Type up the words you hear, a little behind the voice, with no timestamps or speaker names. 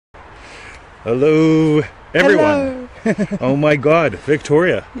Hello, everyone. Hello. Oh my God,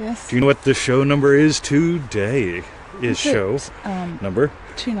 Victoria. Yes. Do you know what the show number is today? Is show number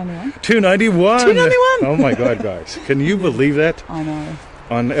 291. 291. 291. Oh my God, guys. Can you believe that? I know.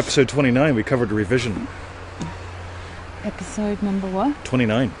 On episode 29, we covered revision. Episode number what?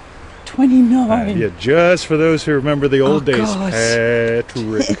 29. 29. Yeah, just for those who remember the old days, gosh.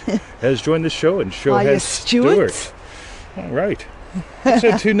 Patrick has joined the show and show Are you has Stuart? Stuart. All right.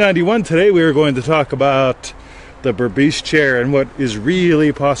 Episode 291 today, we are going to talk about the Berbice chair and what is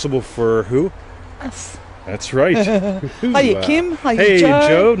really possible for who? Us. That's right. Hiya, Kim. Hiya, hey, Joe.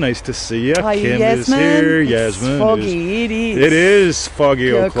 Joe. Nice to see you. Hiya, Kim Yasmin. is here. It's Yasmin foggy. is. It is foggy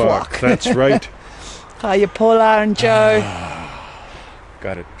o'clock. That's right. Hiya, Paula and Joe.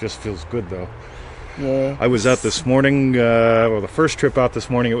 God, it just feels good though. Yeah. I was out this morning. The first trip out this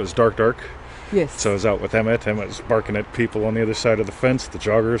morning, it was dark. Yes. So I was out with Emmett. Emmett was barking at people on the other side of the fence, the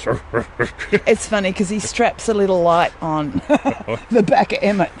joggers. It's funny because he straps a little light on the back of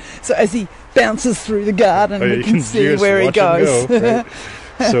Emmett. So as he bounces through the garden, we can see where he goes. Go, right?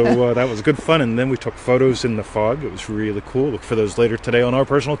 So that was good fun. And then we took photos in the fog. It was really cool. Look for those later today on our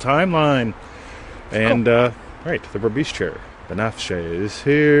personal timeline. And, right, the Berbice chair. The Nafshe is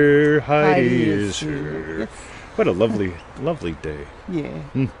here. Heidi is here. Yes. What a lovely, lovely day. Yeah.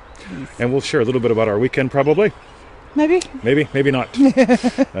 Yes. And we'll share a little bit about our weekend probably. Maybe not.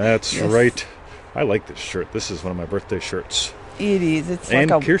 That's yes. Right. I like this shirt. This is one of my birthday shirts. It is. It's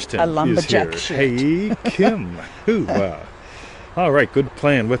and like Kirsten a lumberjack is shirt. Hey, Kim. All right, good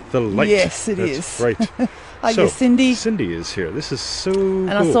plan with the light. Yes, it That's is. Right. Hiya, Cindy. Cindy is here. This is so And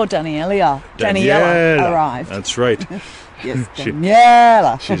cool. I saw Daniela. Daniela arrived. That's right. Yes,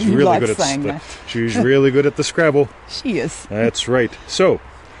 Daniela. She's You really like good at saying that. She's really good at the Scrabble. She is. That's right. So,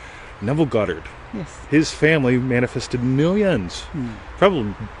 Neville Goddard. Yes. His family manifested millions,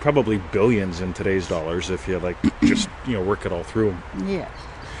 probably billions in today's dollars if you just work it all through. Yeah.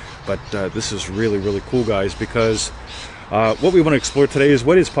 But this is really, really cool, guys, because what we want to explore today is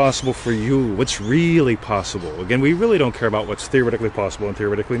what is possible for you, what's really possible. Again, we really don't care about what's theoretically possible and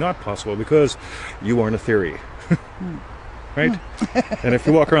theoretically not possible because you aren't a theory. Right? And if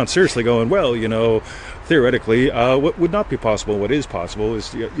you walk around seriously going, well, theoretically, what would not be possible, what is possible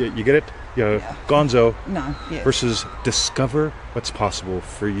is, you get it? Gonzo. No, yes. Versus discover what's possible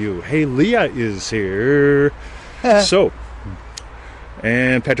for you. Hey, Leah is here. So,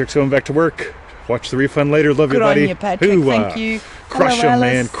 and Patrick's going back to work. Watch the refund later. Love Good you, buddy. On you, Patrick. Thank you. Crush Hello, him,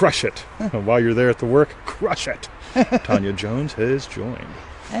 man. Alice. Crush it. While you're there at the work, crush it. Tanya Jones has joined.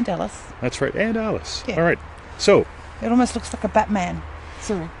 And Alice. That's right. And Alice. Yeah. All right. So. It almost looks like a Batman.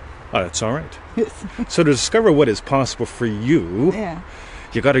 Sorry. Oh, that's all right. Yes. So to discover what is possible for you,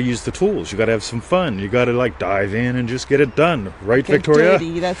 you got to use the tools. You got to have some fun. You got to dive in and just get it done. Right, Get Victoria?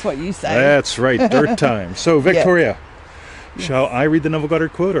 Dirty, that's what you say. That's right. Dirt time. So, Victoria, shall I read the Neville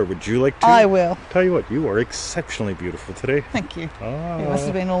Goddard quote, or would you like to? I will. Tell you what, you are exceptionally beautiful today. Thank you. Oh. It must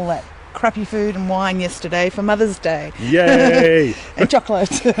have been all that crappy food and wine yesterday for Mother's Day. Yay! And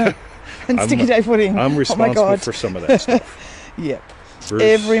chocolate. And sticky day pudding. I'm responsible for some of that stuff. Yep. Bruce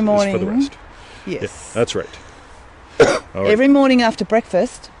every morning. Is for the rest. Yes. Yeah, that's right. All right. Every morning after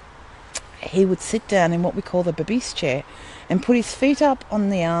breakfast, he would sit down in what we call the Berbice chair and put his feet up on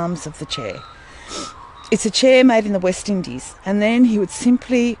the arms of the chair. It's a chair made in the West Indies, and then he would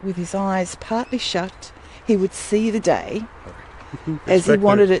simply, with his eyes partly shut, he would see the day as he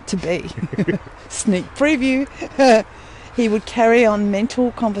wanted it to be. Sneak preview. He would carry on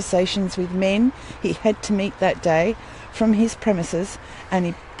mental conversations with men he had to meet that day from his premises, and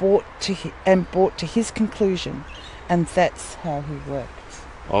he brought to his conclusion, and that's how he worked.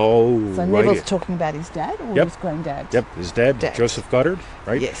 Oh, so Neville's talking about his dad or his granddad? Yep, his dad, Joseph Goddard,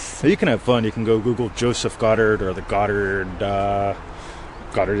 right? Yes. So you can have fun. You can go Google Joseph Goddard or the Goddard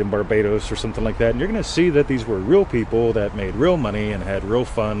in Barbados or something like that, and you're going to see that these were real people that made real money and had real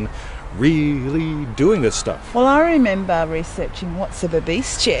fun really doing this stuff. Well, I remember researching what's a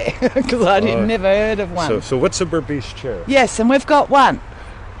Berbice chair because I'd never heard of one. So what's a Berbice chair? Yes, and we've got one.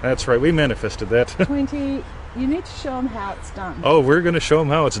 That's right, we manifested that. 20. You need to show them how it's done. Oh, we're going to show them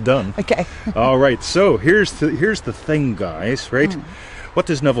how it's done. Okay. All right, so here's the thing, guys, right? What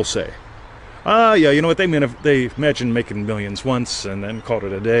does Neville say? You know what, they imagined making millions once and then called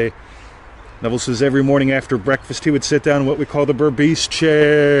it a day. Neville says every morning after breakfast he would sit down in what we call the Berbice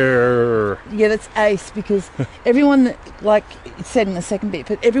chair. Yeah, that's ace, because everyone that, like it said in the second bit,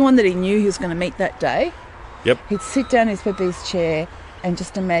 but everyone that he knew he was going to meet that day, he'd sit down in his Berbice chair and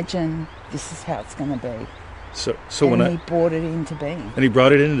just imagine this is how it's going to be. So he brought it into being. And he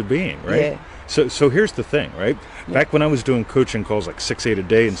brought it into being, right? Yeah. So here's the thing, right? Back when I was doing coaching calls like 6-8 a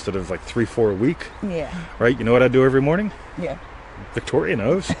day instead of like 3-4 a week, Yeah. right? You know what I do every morning? Yeah. Victoria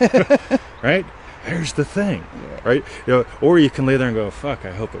knows, right? Here's the thing, Yeah. right? Or you can lay there and go, "Fuck,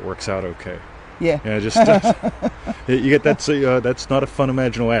 I hope it works out okay." Yeah. Just you get that's not a fun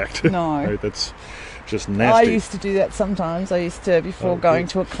imaginal act. No. Right? That's just I nasty. used to do that sometimes. I used to, before Oh, going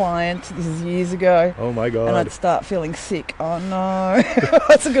good. to a client, this is years ago, Oh my and God! I'd start feeling sick. Oh no,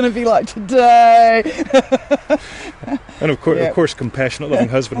 what's it going to be like today? And of course, compassionate, loving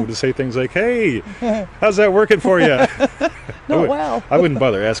husband would say things like, "Hey, how's that working for you?" Not well. I wouldn't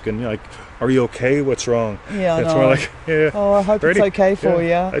bother asking, like, "Are you okay? What's wrong?" Yeah, I It's know. more like, "Yeah." Oh, I hope Ready? it's okay for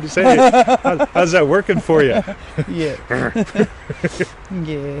I just say, how's that working for you? you.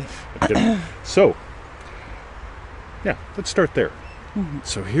 Yeah. Yeah. So, yeah, let's start there. Mm-hmm.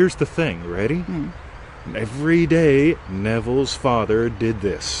 So here's the thing, ready? Every day, Neville's father did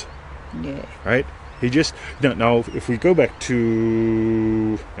this, Yeah. right? He just, now if we go back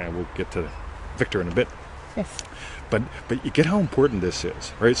to, we'll get to Victor in a bit, Yes. but you get how important this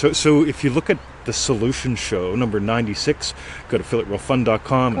is, right? So if you look at the Solution Show, number 96, go to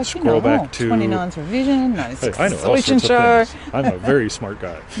fielditrealfun.com and Gosh, scroll back to... 29's revision, 96 I know all solution sorts show. of things. I'm a very smart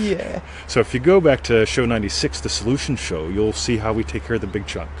guy. Yeah. So if you go back to show 96, the Solution Show, you'll see how we take care of the big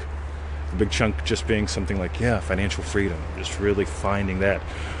chunk. The big chunk just being something like, financial freedom, just really finding that.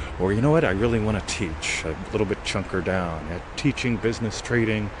 Or, you know what, I really want to teach, a little bit chunker down. Teaching, business,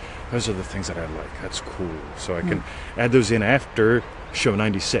 trading, those are the things that I like. That's cool. So I can add those in after show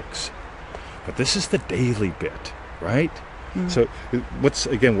 96. But this is the daily bit, right? So what's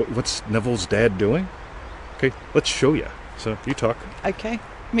Neville's dad doing? Okay, let's show you. So you talk. Okay.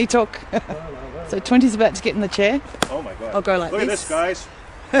 Me talk. So 20's about to get in the chair. Oh my God! I'll go like Look this. at this,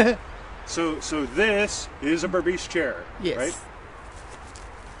 guys. So this is a Berbice chair, Yes. right?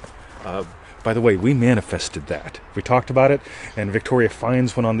 By the way, we manifested that. We talked about it, and Victoria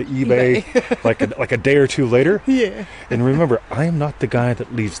finds one on the eBay like a day or two later. Yeah. And remember, I am not the guy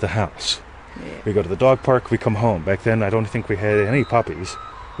that leaves the house. Yeah. We go to the dog park, we come home. Back then, I don't think we had any puppies.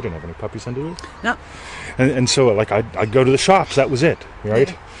 We didn't have any puppies under there. No. And so, like, I'd go to the shops. That was it, right?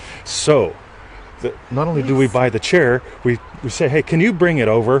 Yeah. So, not only do we buy the chair, we say, "Hey, can you bring it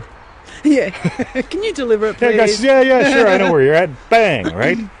over?" Yeah. Can you deliver it, Yeah, please? guys, yeah, sure. I know where you're at. Bang,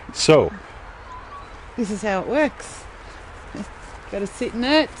 right? So, This is how it works. Got to sit in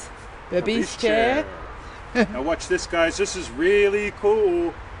it. Berbice chair. Now watch this, guys. This is really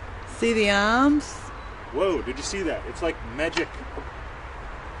cool. See the arms. Whoa, did you see that? It's like magic.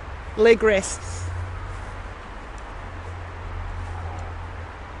 Leg rests.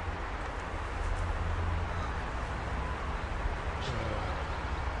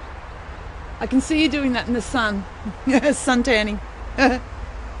 I can see you doing that in the sun. Sun tanning.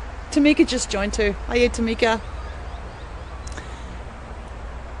 Tamika just joined too. Hiya, Tamika.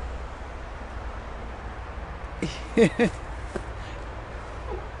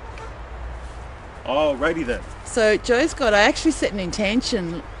 Alrighty then. So Joe's got, I actually set an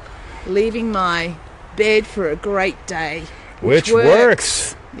intention leaving my bed for a great day. Which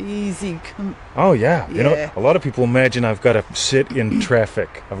works. Easy. Oh yeah. You know, Yeah. a lot of people imagine I've got to sit in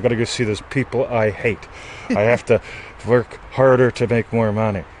traffic. I've got to go see those people I hate. I have to work harder to make more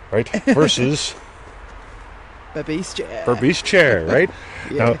money, right? Versus Berbice chair. Berbice chair, right?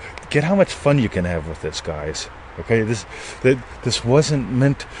 Yeah. Now, get how much fun you can have with this, guys. Okay, this wasn't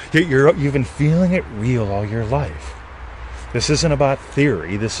meant. You've been feeling it real all your life. This isn't about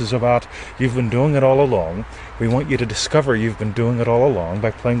theory. This is about you've been doing it all along. We want you to discover you've been doing it all along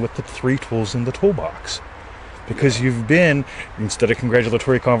by playing with the 3 tools in the toolbox. Because you've been, instead of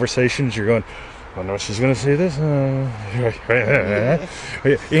congratulatory conversations, you're going, "I know she's going to say this."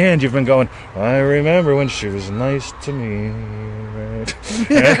 And you've been going, "I remember when she was nice to me." Right?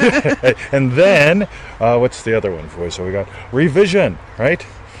 And then, what's the other one for you? So we got revision, right?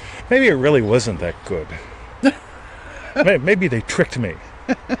 Maybe it really wasn't that good. Maybe they tricked me.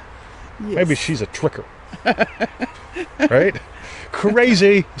 Yes. Maybe she's a tricker. Right?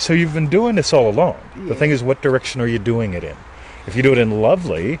 Crazy. So you've been doing this all along. Yeah. The thing is, what direction are you doing it in? If you do it in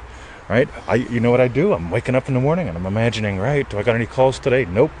lovely, right? You know what I do? I'm waking up in the morning and I'm imagining, right, do I got any calls today?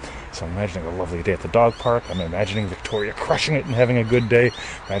 Nope. So I'm imagining a lovely day at the dog park. I'm imagining Victoria crushing it and having a good day.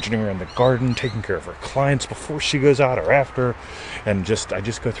 Imagining her in the garden, taking care of her clients before she goes out or after. And I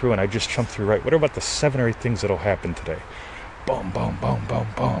just go through and I just jump through, right? What are about the 7 or 8 things that'll happen today? Boom, boom, boom, boom,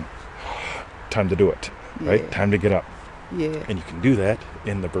 boom. Time to do it, right? Yeah. Time to get up. Yeah. And you can do that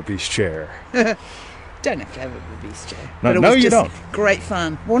in the Berbice chair. Don't have to have a Berbice chair. No, But it no, was you just don't. great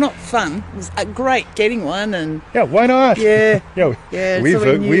fun. Well, not fun. It was great getting one, and Yeah, why not? yeah, Yeah, yeah.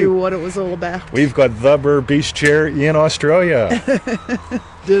 So we knew what it was all about. we've got the Berbice chair in Australia.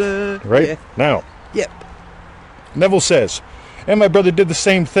 Right? Yeah. Now, Yep. Neville says, and my brother did the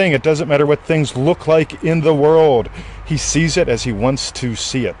same thing. It doesn't matter what things look like in the world. He sees it as he wants to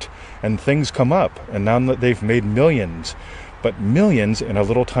see it. And things come up. And now that they've made millions, but millions in a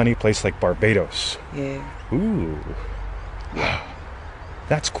little tiny place like Barbados. Yeah. Ooh.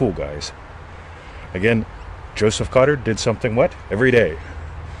 That's cool, guys. Again, Joseph Goddard did something what? Every day.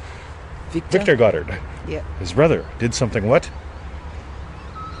 Victor Goddard, Yep. his brother, did something what?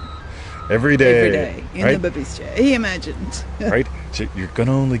 Every day. Every day in right? the Berbice chair. He imagined. Right? So you're going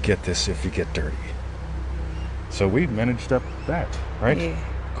to only get this if you get dirty. So we managed up that, right? Yeah.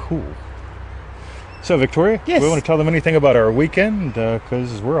 Cool. So, Victoria, Yes. we want to tell them anything about our weekend?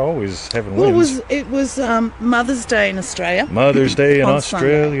 Because we're always having Well, wins. it was Mother's Day in Australia. Mother's Day in On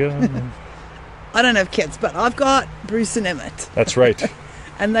Australia. I don't have kids, but I've got Bruce and Emmett, That's right.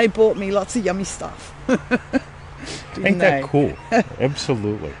 and they bought me lots of yummy stuff. Didn't Ain't that they? cool?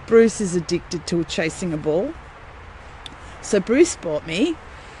 Absolutely. Bruce is addicted to chasing a ball, so Bruce bought me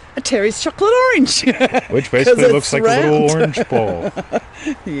a Terry's chocolate orange. Which basically it's looks like a little round. orange ball.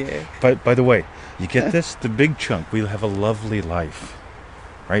 Yeah. But by the way, you get this, the big chunk, we'll have a lovely life.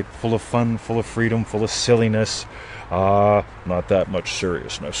 Right? Full of fun, full of freedom, full of silliness. Not that much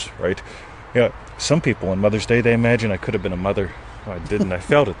seriousness, right? Yeah, some people on Mother's Day, they imagine I could have been a mother. I didn't. I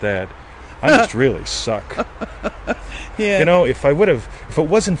failed at that. I just really suck. Yeah. You know, if it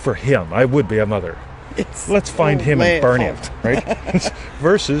wasn't for him, I would be a mother. Let's find all him and their burn him, fault. right?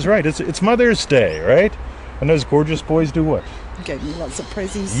 Versus, right, it's Mother's Day, right? And those gorgeous boys do what? Gave me lots of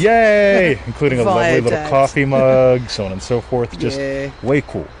prezzies. Yay! Including a Via lovely little Dad. coffee mug, so on and so forth. Just Yeah. way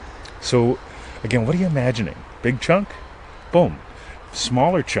cool. So, again, what are you imagining? Big chunk? Boom.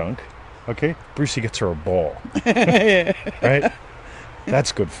 Smaller chunk. Okay, Brucey gets her a ball. Right?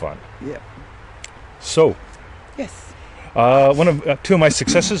 That's good fun. Yep. So, Yes. two of my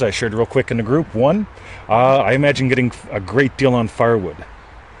successes I shared real quick in the group. One, I imagine getting a great deal on firewood.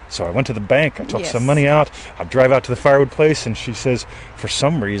 So I went to the bank, I took Yes. some money out, I drive out to the firewood place, and she says, for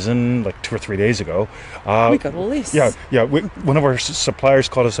some reason, like 2 or 3 days ago, We got all this. yeah. One of our suppliers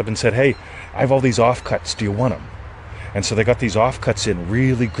called us up and said, hey, I have all these offcuts, do you want them? And so they got these offcuts in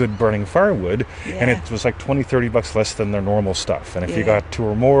really good burning firewood, and Yeah. it was like $20-30 less than their normal stuff. And if you Yeah. got 2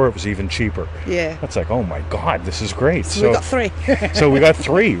 or more, it was even cheaper. Yeah. That's like, oh my God, this is great. So we got 3. So we got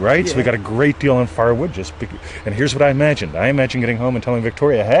 3, right? So we Yeah. got a great deal on firewood. And here's what I imagined. I imagined getting home and telling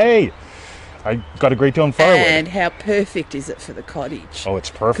Victoria, hey, I got a great deal on firewood. And how perfect is it for the cottage? Oh, it's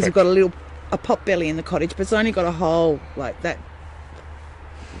Because perfect. we've got a pot belly in the cottage, but it's only got a hole like that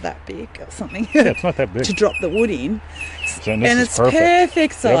big or something Yeah, it's not that big. to drop the wood in. So And this is it's perfect.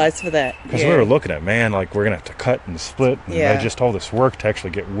 perfect size for that. Because Yeah. we were looking at, man, like we're going to have to cut and split and Yeah. just all this work to actually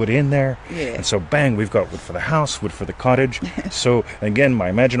get wood in there. Yeah. And so, bang, we've got wood for the house, wood for the cottage. So, again,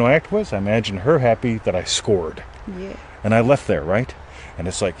 my imaginal act was I imagined her happy that I scored. Yeah. And I left there, right? And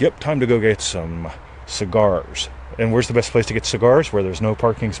it's like, yep, time to go get some cigars. And where's the best place to get cigars? Where there's no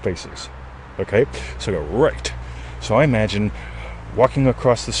parking spaces. Okay? So I go, right. So I imagine walking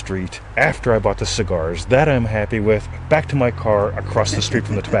across the street after I bought the cigars that I'm happy with, back to my car across the street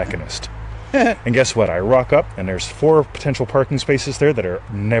from the tobacconist. And guess what? I rock up and there's 4 potential parking spaces there that are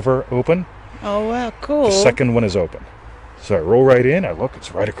never open. Oh, wow, cool. The second one is open. So I roll right in, I look,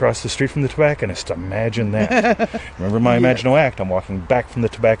 it's right across the street from the tobacconist. Imagine that. Remember my imaginal act, I'm walking back from the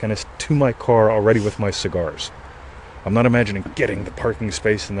tobacconist to my car already with my cigars. I'm not imagining getting the parking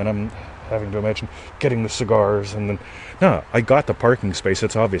space and then I'm having to imagine getting the cigars and then... No, I got the parking space,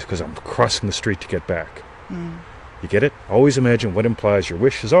 it's obvious, because I'm crossing the street to get back. You get it? Always imagine what implies your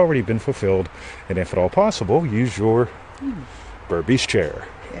wish has already been fulfilled, and if at all possible, use your Berbice chair.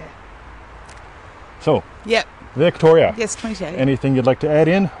 Yeah. So, Yep. Victoria, Yes, 28. anything you'd like to add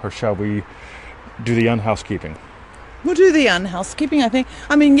in, or shall we do the unhousekeeping? We'll do the housekeeping, I think.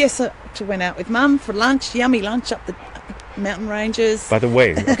 I mean, yes, I went out with Mum for lunch, yummy lunch up the mountain ranges. By the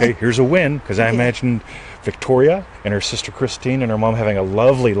way, okay, here's a win, because I imagined Victoria and her sister Christine and her mom having a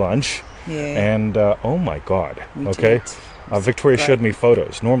lovely lunch. Yeah. And, oh my God, We okay? did. Victoria great. showed me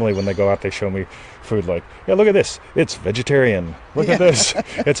photos. Normally when they go out, they show me food like, yeah, look at this. It's vegetarian. Look at Yeah. this.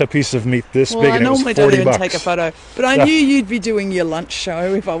 It's a piece of meat this Well, big I and it was normally 40 don't even bucks. take a photo, but I Yeah. knew you'd be doing your lunch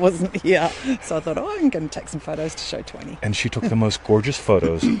show if I wasn't here. So I thought, oh, I'm going to take some photos to show 20. And she took the most gorgeous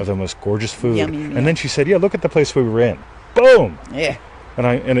photos of the most gorgeous food. Yummy meal. And then she said, yeah, look at the place we were in. Boom! Yeah.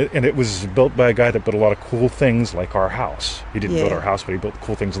 And it was built by a guy that built a lot of cool things like our house. He didn't build our house, but he built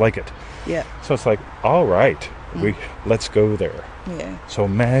cool things like it. Yeah. So it's like, all right, let's go there. Yeah. So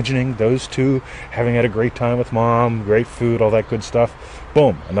imagining those two having had a great time with Mom, great food, all that good stuff.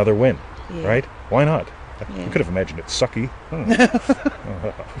 Boom, another win, right? Why not? Yeah. You could have imagined it sucky.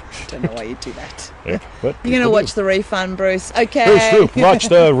 Don't know why you do that. Yep, but You're going to watch the refund, Bruce. Okay. Bruce Stroop, watch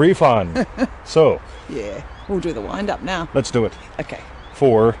the refund. So, Yeah. We'll do the wind up now. let's do it. Okay.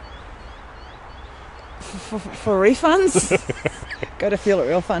 For For refunds, go to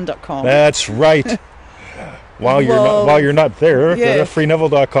feelitrealfun.com. that's right. While you're not there, go to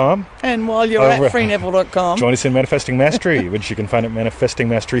freeneville.com. And while you're at freeneville.com. Join us in Manifesting Mastery, which you can find at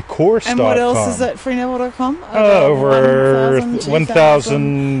manifestingmasterycourse.com. And what else is at freeneville.com? Over 1,000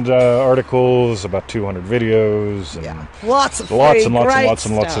 1,000 articles, about 200 videos, and lots of lots free, and great lots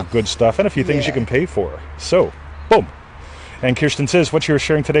of good stuff, and a few things you Yeah. can pay for. So, boom. And Kirsten says, what you're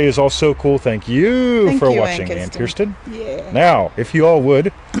sharing today is also cool. Thank you for watching, Ann Kirsten. Yeah. Now, if you all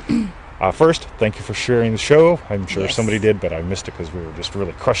would, first, thank you for sharing the show. I'm sure Yes. somebody did, but I missed it because we were just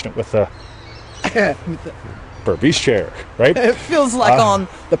really crushing it with the Berbice chair, right? It feels like on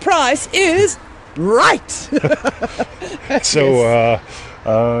The Price is Right. So,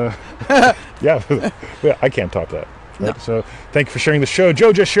 yeah, I can't top that. Right? No. So, thank you for sharing the show.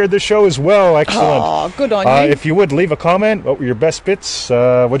 Joe just shared the show as well. Excellent. Oh, good on you. If you would leave a comment, what were your best bits?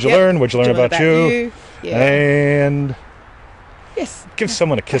 What'd you learn? What'd you learn about you? Yeah. And Yes. give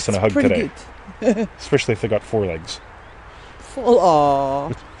someone a kiss and a hug Pretty today, good. especially if they got 4 legs.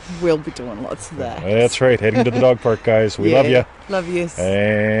 Oh, we'll be doing lots of that. That's right. Heading to the dog park, guys. We love you. Love you.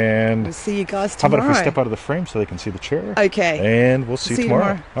 And We'll see you guys how tomorrow. about if we step out of the frame so they can see the chair? Okay. And we'll see you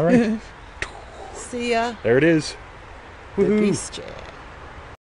tomorrow. All right. See ya. There it is. The Woohoo. Beast Chair.